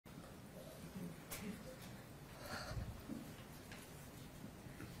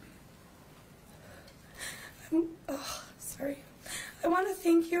I want to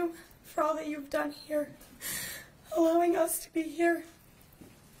thank you for all that you've done here, allowing us to be here,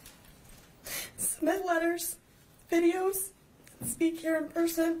 submit letters, videos, and speak here in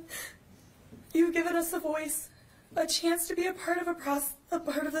person. You've given us a voice, a chance to be a part of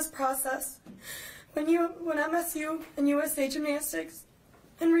this process. When MSU and USA Gymnastics,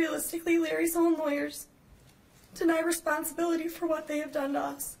 and realistically Larry's own lawyers, deny responsibility for what they have done to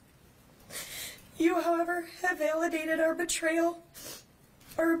us. You, however, have validated our betrayal,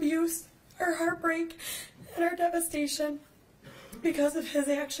 our abuse, our heartbreak, and our devastation because of his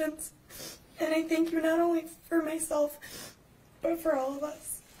actions. And I thank you not only for myself, but for all of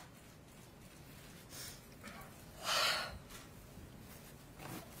us.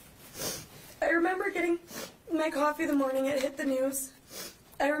 I remember getting my coffee the morning it hit the news.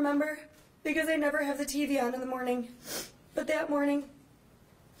 I remember because I never have the TV on in the morning. But that morning,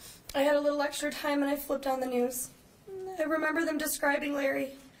 I had a little extra time and I flipped on the news. I remember them describing Larry.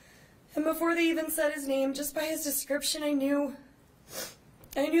 And before they even said his name, just by his description, I knew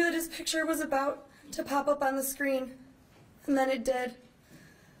that his picture was about to pop up on the screen. And then it did.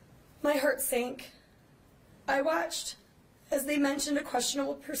 My heart sank. I watched as they mentioned a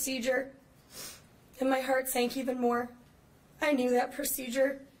questionable procedure. And my heart sank even more. I knew that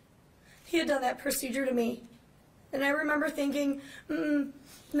procedure. He had done that procedure to me. And I remember thinking, no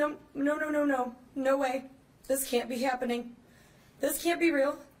way. This can't be happening. This can't be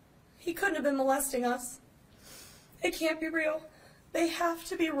real. He couldn't have been molesting us. It can't be real. They have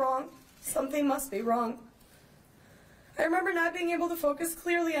to be wrong. Something must be wrong. I remember not being able to focus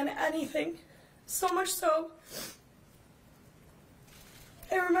clearly on anything. So much so,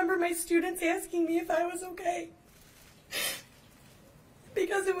 I remember my students asking me if I was okay.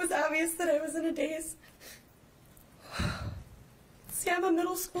 Because it was obvious that I was in a daze. See, I'm a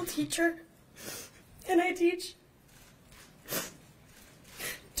middle school teacher, and I teach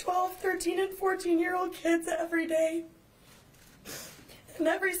 12, 13, and 14-year-old kids every day. And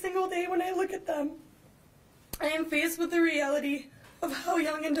every single day when I look at them, I am faced with the reality of how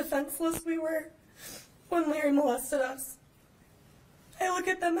young and defenseless we were when Larry molested us. I look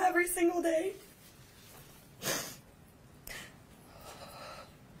at them every single day.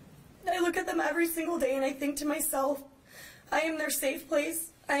 I look at them every single day and I think to myself, I am their safe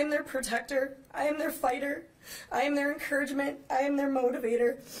place, I am their protector, I am their fighter, I am their encouragement, I am their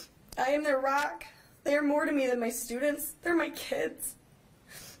motivator, I am their rock. They are more to me than my students, they're my kids.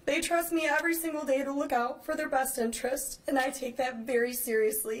 They trust me every single day to look out for their best interest, and I take that very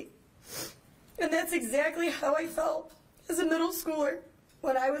seriously. And that's exactly how I felt as a middle schooler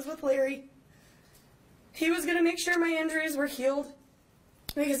when I was with Larry. He was going to make sure my injuries were healed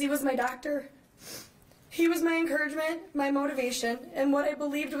because he was my doctor. He was my encouragement, my motivation, and what I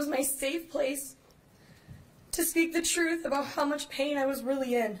believed was my safe place to speak the truth about how much pain I was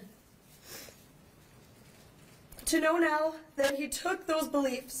really in. To know now that he took those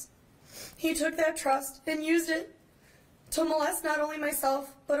beliefs, he took that trust and used it to molest not only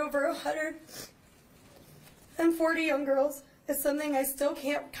myself, but over 140 young girls is something I still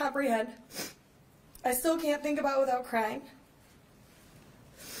can't comprehend. I still can't think about without crying.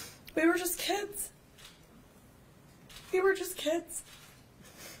 We were just kids. We were just kids.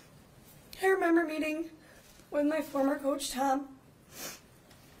 I remember meeting with my former coach, Tom.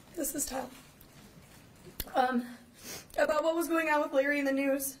 This is Tom. About what was going on with Larry in the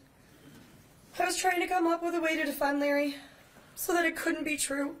news. I was trying to come up with a way to defend Larry so that it couldn't be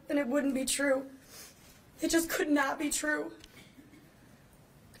true and it wouldn't be true. It just could not be true.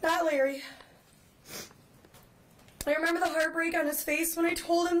 Not Larry. I remember the heartbreak on his face when I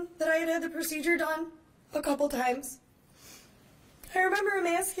told him that I had had the procedure done a couple times. I remember him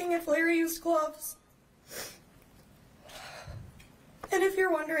asking if Larry used gloves. And if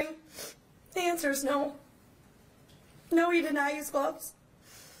you're wondering, the answer is no. No, he did not use gloves.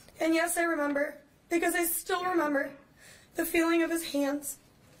 And yes, I remember, because I still remember the feeling of his hands.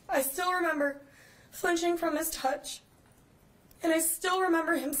 I still remember flinching from his touch. And I still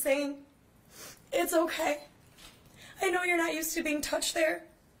remember him saying, "It's okay. I know you're not used to being touched there,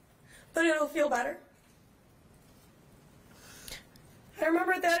 but it'll feel better." I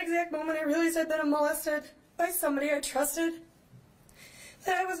remember at that exact moment I realized I'd been molested by somebody I trusted,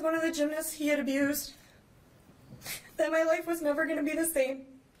 that I was one of the gymnasts he had abused, that my life was never going to be the same,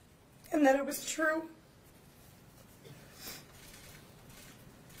 and that it was true.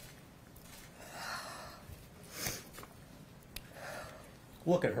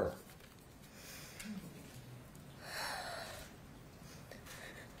 Look at her.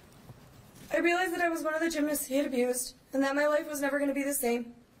 I realized that I was one of the gymnasts he had abused, and that my life was never going to be the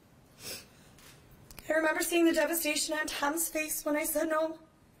same. I remember seeing the devastation on Tom's face when I said no,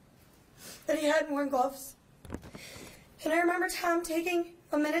 that he hadn't worn gloves. And I remember Tom taking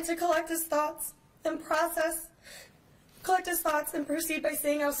a minute to collect his thoughts and proceed by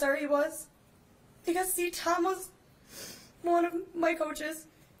saying how sorry he was. Because, see, Tom was one of my coaches.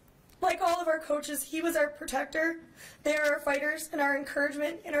 Like all of our coaches, he was our protector. They are our fighters and our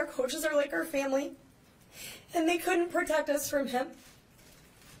encouragement, and our coaches are like our family. And they couldn't protect us from him.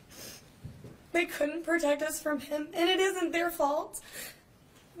 They couldn't protect us from him, and it isn't their fault.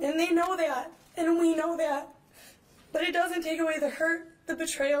 And they know that, and we know that. But it doesn't take away the hurt, the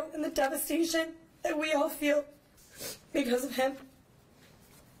betrayal, and the devastation that we all feel because of him.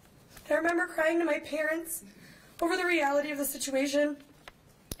 I remember crying to my parents over the reality of the situation,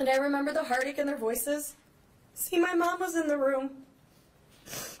 and I remember the heartache in their voices. See, my mom was in the room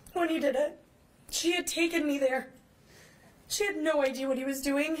when he did it. She had taken me there. She had no idea what he was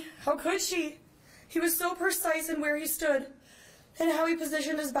doing. How could she? He was so precise in where he stood and how he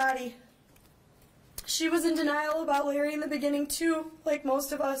positioned his body. She was in denial about Larry in the beginning too, like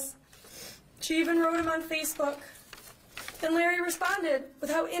most of us. She even wrote him on Facebook. And Larry responded with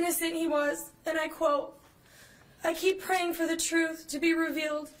how innocent he was, and I quote, "I keep praying for the truth to be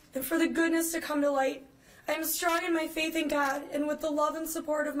revealed and for the goodness to come to light. I am strong in my faith in God, and with the love and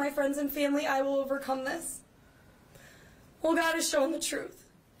support of my friends and family, I will overcome this." Well, God has shown the truth.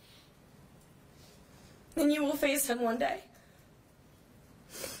 And you will face him one day.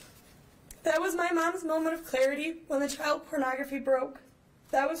 That was my mom's moment of clarity when the child pornography broke.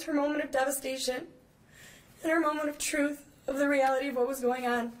 That was her moment of devastation and her moment of truth of the reality of what was going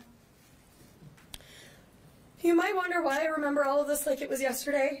on. You might wonder why I remember all of this like it was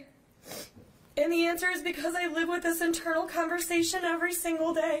yesterday. And the answer is because I live with this internal conversation every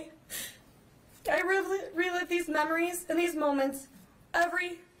single day. I relive these memories and these moments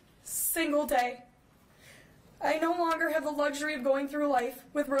every single day. I no longer have the luxury of going through life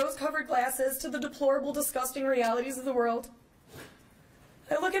with rose-colored glasses to the deplorable, disgusting realities of the world.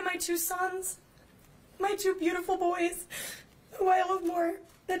 I look at my two sons, my two beautiful boys, who I love more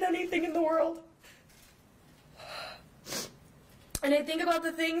than anything in the world. And I think about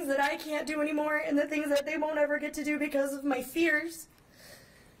the things that I can't do anymore and the things that they won't ever get to do because of my fears.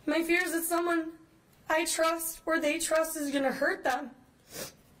 My fears that someone I trust or they trust is going to hurt them.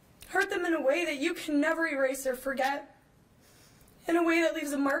 Hurt them in a way that you can never erase or forget. In a way that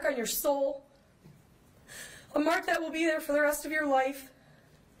leaves a mark on your soul. A mark that will be there for the rest of your life.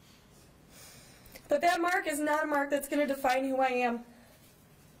 But that mark is not a mark that's going to define who I am.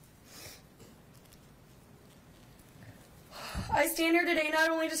 I stand here today not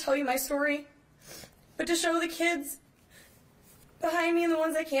only to tell you my story, but to show the kids behind me and the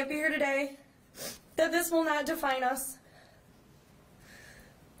ones that can't be here today that this will not define us.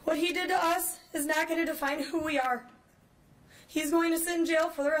 What he did to us is not going to define who we are. He's going to sit in jail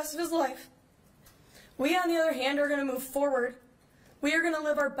for the rest of his life. We, on the other hand, are going to move forward. We are going to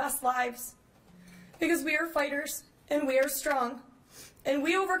live our best lives because we are fighters and we are strong. And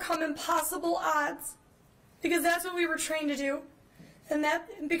we overcome impossible odds because that's what we were trained to do. And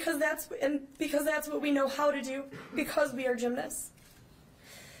because that's what we know how to do because we are gymnasts.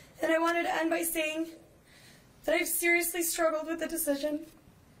 And I wanted to end by saying that I've seriously struggled with the decision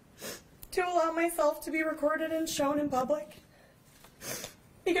to allow myself to be recorded and shown in public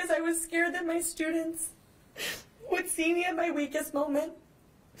because I was scared that my students would see me at my weakest moment.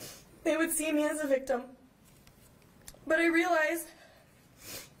 They would see me as a victim. But I've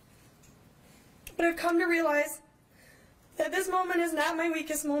come to realize that this moment is not my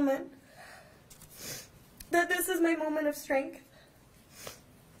weakest moment. That this is my moment of strength.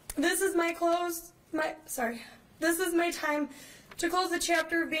 This is my time to close the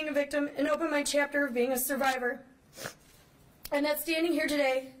chapter of being a victim and open my chapter of being a survivor. And that standing here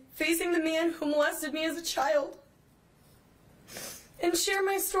today, facing the man who molested me as a child, and share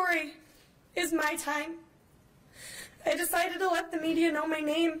my story is my time. I decided to let the media know my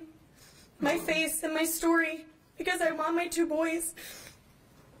name, my face, and my story because I want my two boys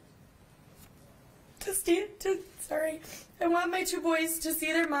I want my two boys to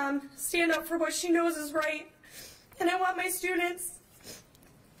see their mom stand up for what she knows is right. And I want my students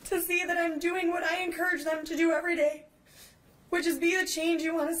to see that I'm doing what I encourage them to do every day, which is be the change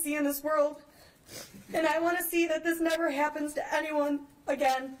you want to see in this world. And I want to see that this never happens to anyone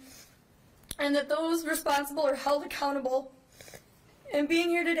again, and that those responsible are held accountable. And being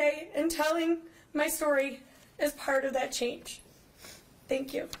here today and telling my story is part of that change.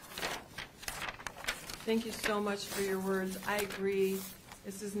 Thank you. Thank you so much for your words. I agree.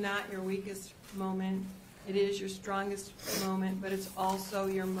 This is not your weakest moment. It is your strongest moment, but it's also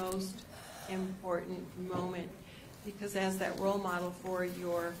your most important moment, because as that role model for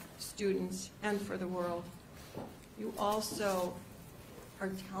your students and for the world, you also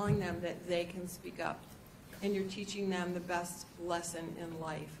are telling them that they can speak up, and you're teaching them the best lesson in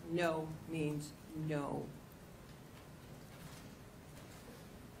life. No means no.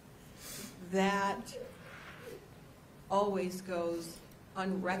 That always goes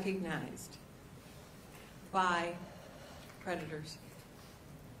unrecognized by predators.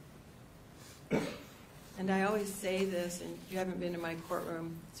 And I always say this, and you haven't been to my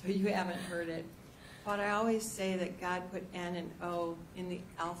courtroom, so you haven't heard it, but I always say that God put N and O in the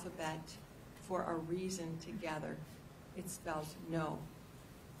alphabet for a reason together. It spells no.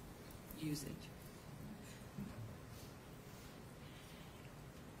 Use it.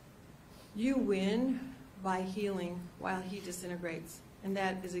 You win by healing while he disintegrates, and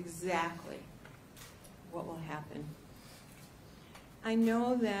that is exactly what will happen. I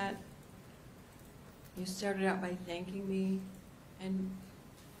know that you started out by thanking me, and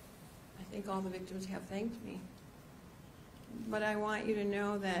I think all the victims have thanked me. But I want you to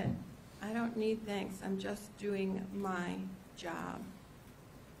know that I don't need thanks. I'm just doing my job.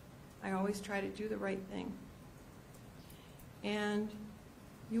 I always try to do the right thing. And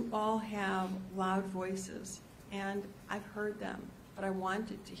you all have loud voices, and I've heard them, but I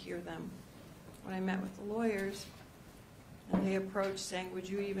wanted to hear them. When I met with the lawyers, and they approached saying, would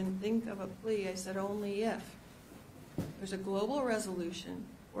you even think of a plea? I said, only if there's a global resolution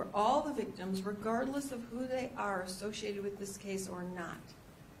where all the victims, regardless of who they are associated with this case or not,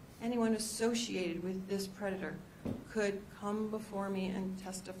 anyone associated with this predator could come before me and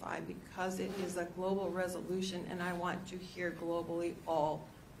testify, because it is a global resolution, and I want to hear globally all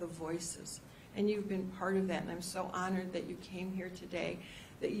the voices. And you've been part of that, and I'm so honored that you came here today,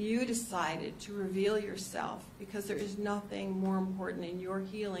 that you decided to reveal yourself, because there is nothing more important in your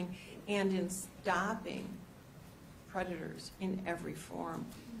healing and in stopping predators in every form.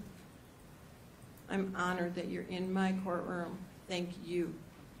 I'm honored that you're in my courtroom. Thank you.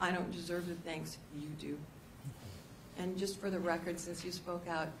 I don't deserve the thanks. You do. And just for the record, since you spoke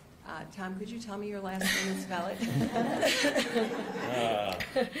out, Tom, could you tell me your last name and spell it?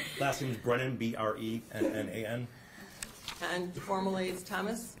 Last name is Brennan, B-R-E-N-N-A-N. And formally it's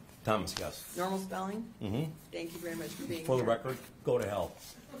Thomas? Thomas, yes. Normal spelling? Mm-hmm. Thank you very much for being here. For the record, go to hell.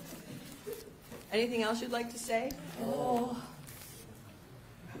 Anything else you'd like to say? Oh.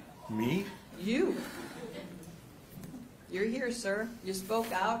 Me? You. You're here, sir. You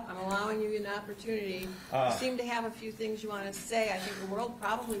spoke out. I'm allowing you an opportunity. You seem to have a few things you want to say. I think the world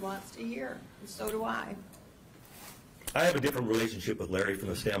probably wants to hear, and so do I. I have a different relationship with Larry from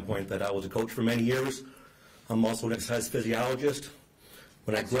the standpoint that I was a coach for many years. I'm also an exercise physiologist.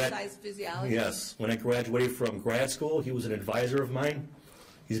 Exercise physiologist? Yes. When I graduated from grad school, he was an advisor of mine.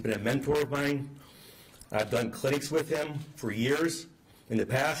 He's been a mentor of mine. I've done clinics with him for years in the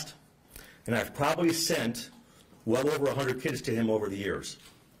past, and I've probably sent well over 100 kids to him over the years.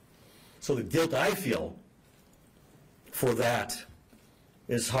 So the guilt I feel for that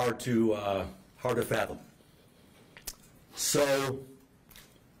is hard to fathom. So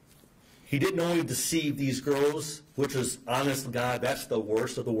he didn't only deceive these girls, which is, honest to God, that's the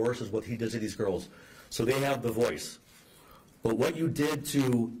worst of the worst, is what he does to these girls. So they have the voice. But what you did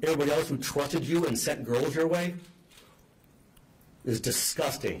to everybody else who trusted you and sent girls your way is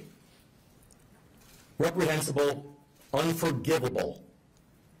disgusting, reprehensible, unforgivable.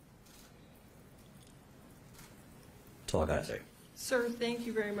 That's all I gotta say. Sir, thank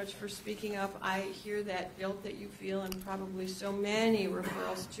you very much for speaking up. I hear that guilt that you feel, and probably so many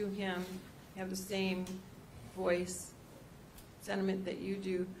referrals to him have the same voice, sentiment that you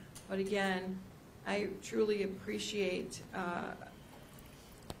do. But again, I truly appreciate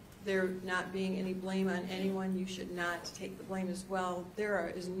there not being any blame on anyone. You should not take the blame as well.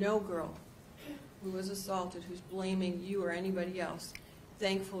 There is no girl who was assaulted who's blaming you or anybody else.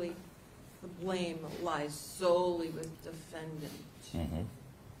 Thankfully, the blame lies solely with defendant. Mm-hmm.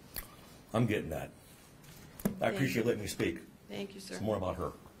 I'm getting that. I appreciate letting me speak. Thank you, sir. It's more about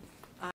her.